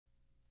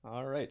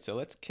All right, so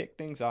let's kick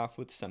things off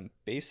with some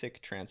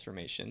basic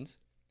transformations.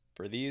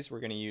 For these,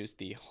 we're going to use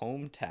the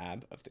Home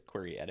tab of the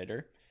query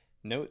editor.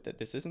 Note that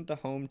this isn't the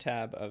Home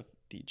tab of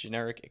the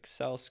generic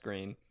Excel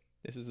screen.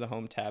 This is the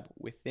Home tab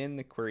within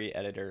the query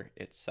editor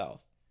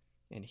itself.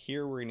 And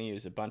here we're going to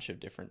use a bunch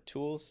of different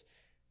tools.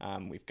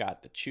 We've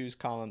got the choose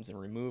columns and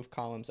remove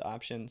columns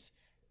options.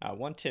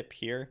 One tip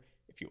here,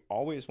 if you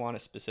always want a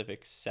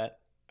specific set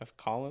of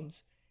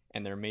columns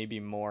and there may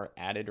be more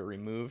added or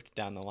removed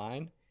down the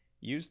line,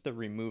 use the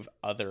remove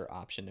other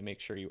option to make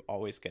sure you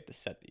always get the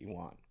set that you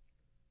want.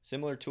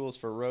 Similar tools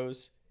for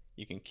rows.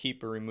 You can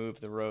keep or remove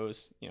the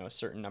rows, a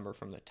certain number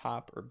from the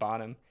top or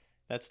bottom.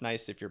 That's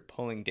nice if you're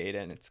pulling data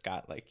and it's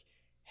got like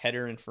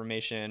header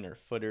information or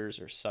footers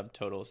or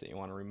subtotals that you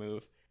want to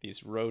remove.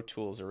 These row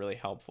tools are really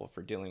helpful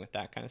for dealing with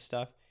that kind of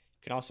stuff.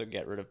 You can also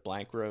get rid of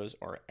blank rows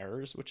or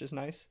errors, which is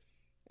nice.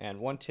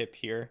 And one tip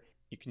here,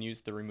 you can use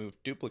the remove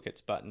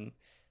duplicates button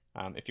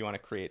if you want to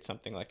create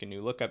something like a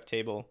new lookup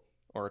table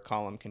or a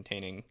column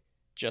containing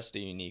just a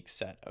unique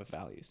set of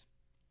values.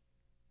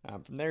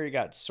 From there, you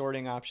got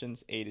sorting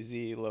options, A to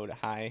Z, low to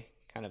high,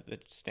 kind of the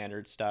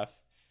standard stuff.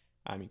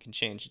 You can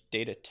change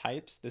data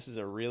types. This is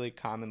a really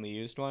commonly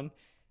used one.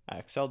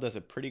 Excel does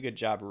a pretty good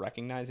job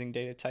recognizing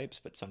data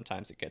types, but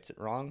sometimes it gets it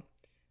wrong.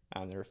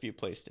 There are a few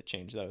places to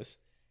change those.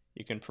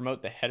 You can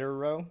promote the header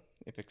row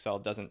if Excel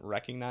doesn't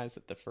recognize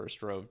that the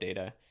first row of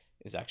data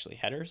is actually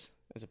headers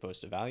as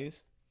opposed to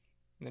values.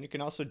 And then you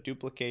can also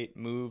duplicate,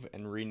 move,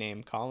 and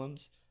rename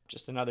columns.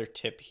 Just another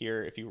tip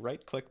here, if you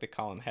right-click the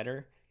column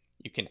header,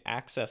 you can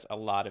access a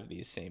lot of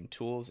these same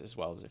tools as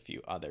well as a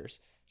few others.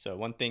 So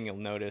one thing you'll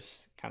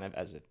notice kind of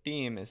as a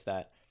theme is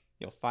that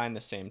you'll find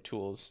the same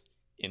tools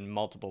in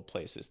multiple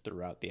places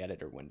throughout the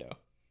editor window.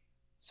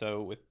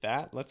 So with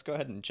that, let's go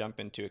ahead and jump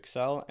into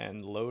Excel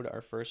and load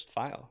our first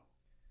file.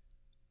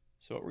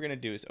 So what we're going to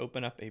do is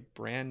open up a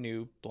brand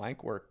new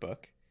blank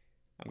workbook.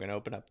 I'm going to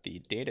open up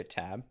the Data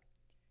tab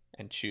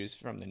and choose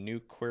from the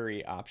new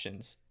query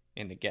options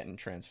in the Get and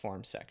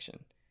Transform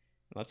section.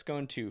 Let's go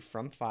into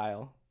From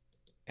File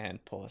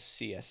and pull a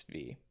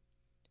CSV.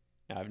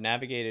 Now I've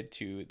navigated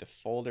to the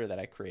folder that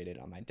I created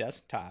on my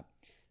desktop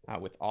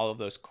with all of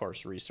those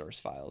course resource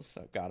files.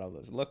 So I've got all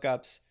those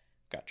lookups,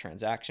 I've got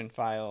transaction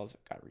files,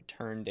 I've got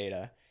return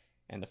data,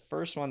 and the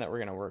first one that we're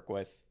going to work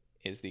with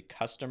is the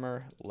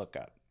customer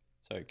lookup.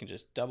 So you can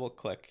just double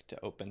click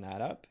to open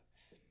that up.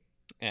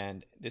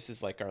 And this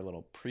is like our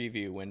little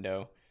preview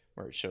window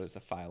where it shows the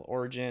file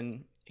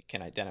origin. It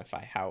can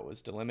identify how it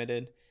was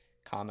delimited.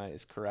 Comma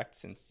is correct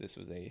since this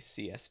was a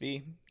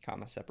CSV,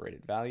 comma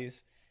separated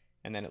values.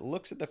 And then it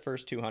looks at the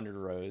first 200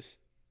 rows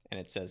and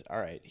it says, all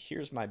right,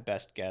 here's my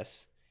best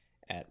guess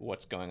at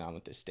what's going on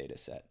with this data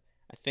set.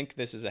 I think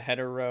this is a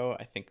header row.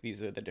 I think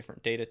these are the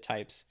different data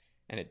types,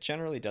 and it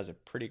generally does a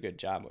pretty good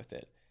job with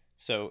it.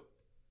 So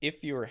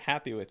if you were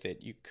happy with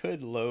it, you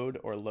could load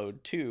or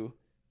load to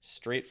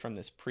straight from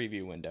this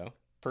preview window.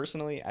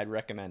 Personally, I'd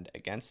recommend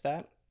against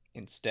that.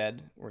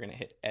 Instead, we're going to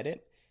hit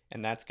edit,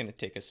 and that's going to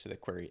take us to the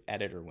query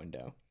editor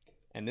window.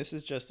 And this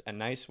is just a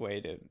nice way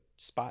to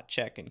spot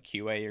check and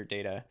QA your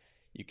data.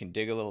 You can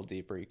dig a little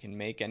deeper. You can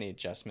make any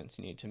adjustments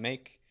you need to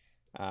make.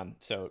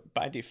 So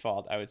by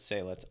default, I would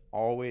say let's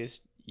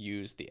always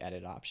use the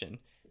edit option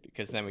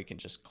because then we can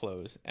just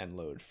close and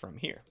load from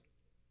here.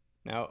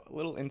 Now, a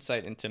little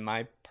insight into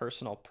my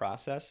personal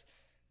process.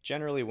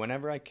 Generally,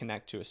 whenever I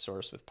connect to a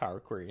source with Power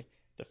Query,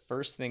 the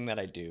first thing that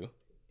I do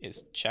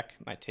is check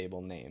my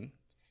table name.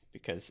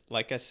 Because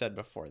like I said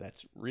before,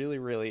 that's really,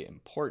 really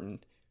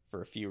important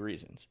for a few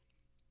reasons.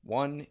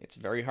 One, it's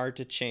very hard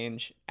to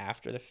change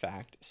after the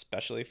fact,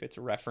 especially if it's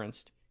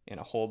referenced in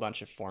a whole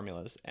bunch of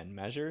formulas and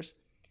measures.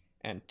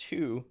 And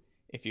two,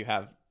 if you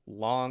have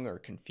long or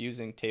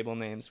confusing table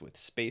names with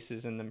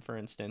spaces in them, for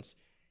instance,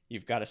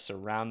 you've got to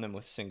surround them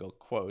with single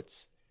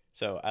quotes.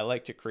 So I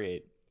like to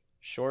create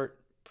short,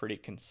 pretty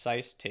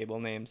concise table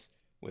names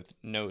with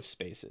no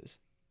spaces.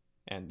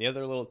 And the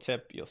other little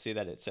tip, you'll see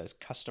that it says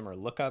customer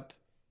lookup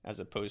as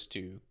opposed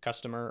to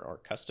customer or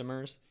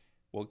customers.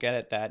 We'll get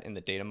at that in the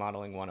Data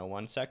Modeling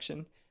 101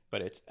 section,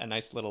 but it's a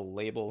nice little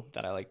label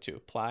that I like to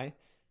apply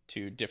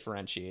to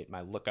differentiate my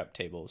lookup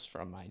tables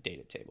from my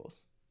data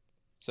tables.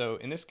 So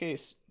in this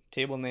case,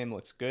 table name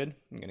looks good.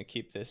 I'm going to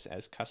keep this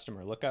as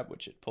customer lookup,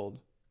 which it pulled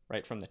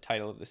right from the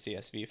title of the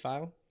CSV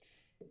file.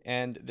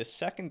 And the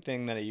second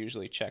thing that I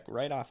usually check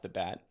right off the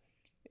bat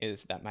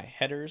is that my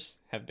headers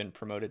have been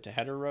promoted to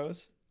header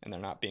rows and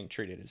they're not being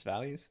treated as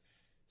values.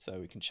 So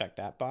we can check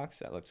that box,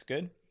 that looks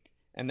good.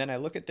 And then I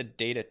look at the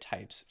data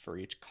types for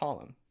each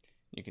column.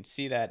 You can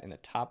see that in the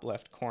top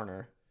left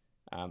corner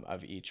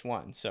of each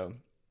one. So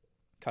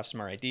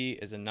customer ID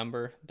is a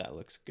number, that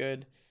looks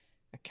good.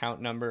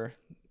 Account number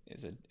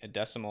is a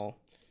decimal,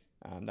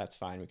 that's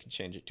fine. We can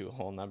change it to a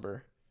whole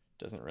number,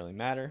 doesn't really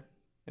matter.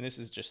 And this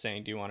is just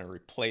saying, do you want to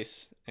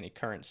replace any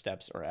current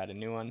steps or add a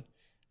new one?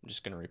 I'm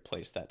just going to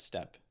replace that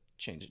step,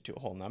 change it to a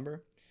whole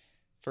number.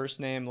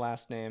 First name,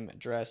 last name,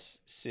 address,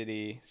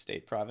 city,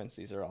 state, province,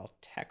 these are all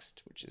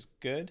text, which is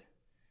good.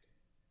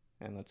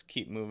 And let's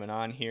keep moving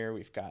on here.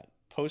 We've got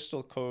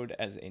postal code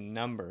as a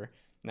number.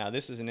 Now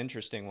this is an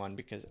interesting one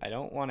because I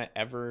don't want to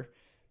ever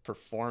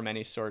perform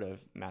any sort of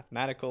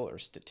mathematical or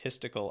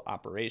statistical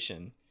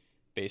operation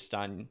based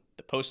on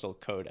the postal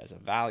code as a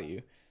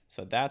value.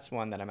 So that's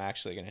one that I'm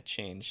actually going to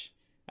change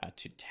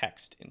to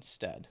text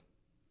instead.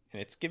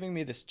 And it's giving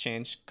me this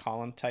change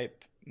column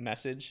type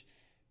message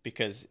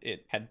because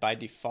it had by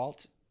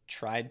default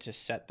tried to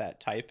set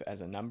that type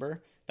as a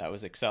number. That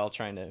was Excel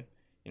trying to,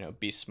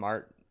 be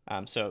smart.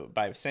 So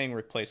by saying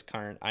replace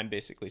current, I'm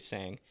basically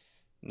saying,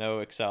 no,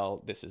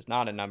 Excel, this is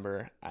not a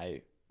number.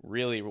 I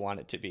really want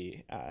it to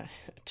be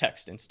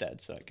text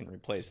instead, so I can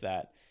replace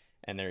that.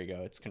 And there you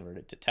go, it's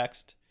converted to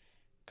text.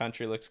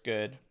 Country looks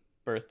good.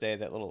 Birthday,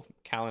 that little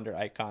calendar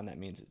icon, that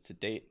means it's a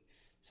date.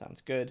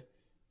 Sounds good.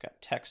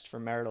 Got text for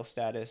marital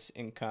status,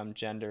 income,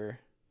 gender.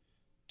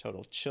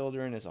 Total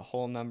children is a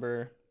whole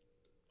number.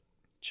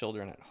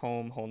 Children at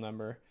home, whole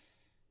number.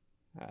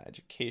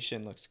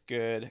 Education looks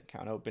good.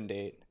 Account open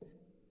date.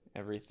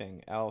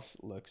 Everything else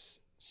looks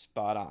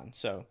spot on.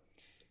 So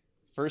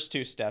first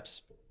two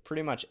steps,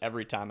 pretty much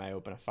every time I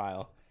open a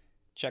file,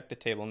 check the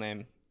table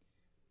name,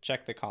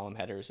 check the column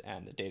headers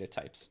and the data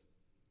types.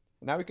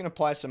 Now we can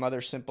apply some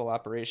other simple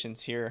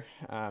operations here.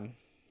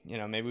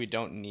 Maybe we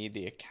don't need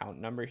the account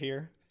number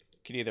here. You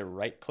could either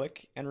right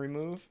click and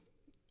remove,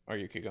 or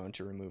you could go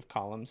into remove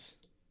columns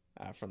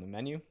from the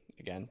menu.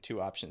 Again,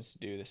 two options to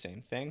do the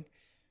same thing.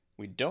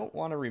 We don't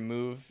want to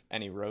remove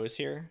any rows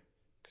here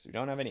because we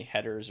don't have any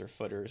headers or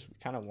footers. We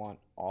kind of want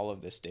all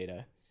of this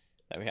data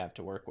that we have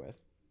to work with.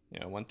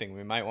 One thing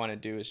we might want to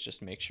do is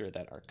just make sure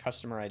that our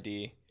customer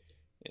ID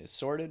is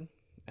sorted,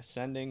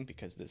 ascending,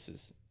 because this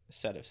is a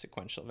set of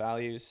sequential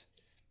values.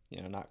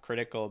 Not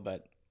critical,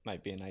 but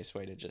might be a nice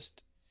way to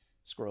just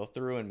scroll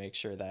through and make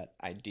sure that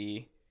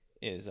ID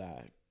is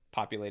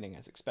populating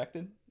as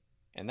expected.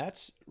 And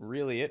that's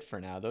really it for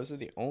now. Those are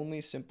the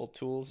only simple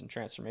tools and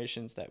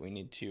transformations that we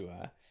need to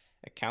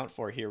account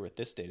for here with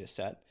this data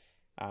set,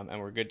 and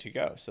we're good to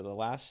go. So the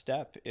last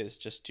step is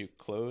just to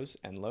close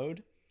and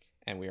load,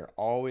 and we are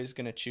always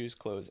going to choose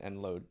close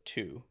and load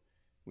to.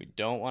 We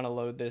don't want to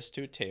load this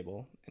to a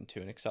table and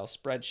to an Excel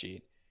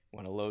spreadsheet. We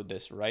want to load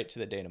this right to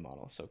the data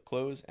model. So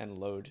close and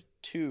load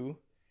to,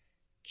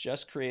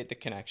 just create the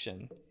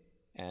connection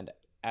and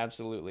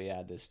absolutely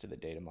add this to the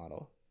data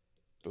model.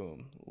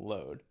 Boom,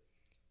 load.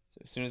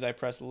 So as soon as I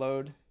press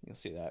load, you'll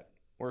see that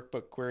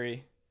workbook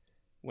query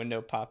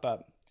window pop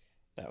up.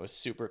 That was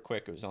super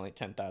quick. It was only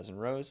 10,000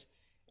 rows.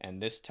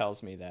 And this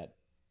tells me that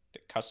the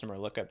customer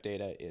lookup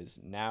data is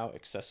now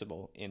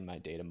accessible in my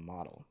data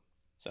model.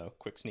 So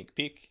quick sneak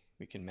peek,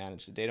 we can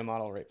manage the data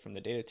model right from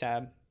the data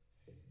tab.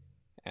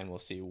 And we'll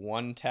see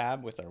one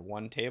tab with our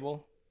one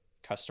table,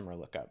 customer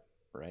lookup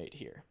right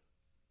here.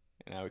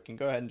 And now we can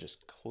go ahead and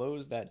just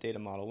close that data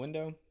model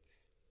window,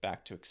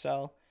 back to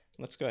Excel.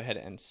 Let's go ahead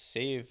and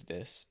save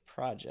this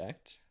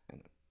project.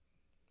 And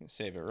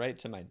save it right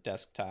to my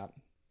desktop.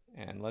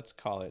 And let's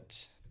call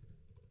it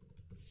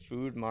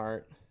Food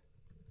Mart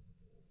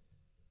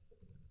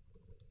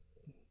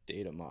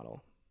Data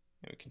Model.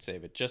 And we can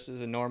save it just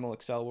as a normal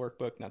Excel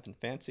workbook, nothing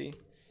fancy.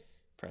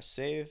 Press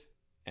save,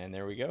 and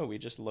there we go. We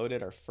just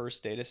loaded our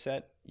first data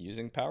set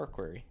using Power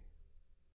Query.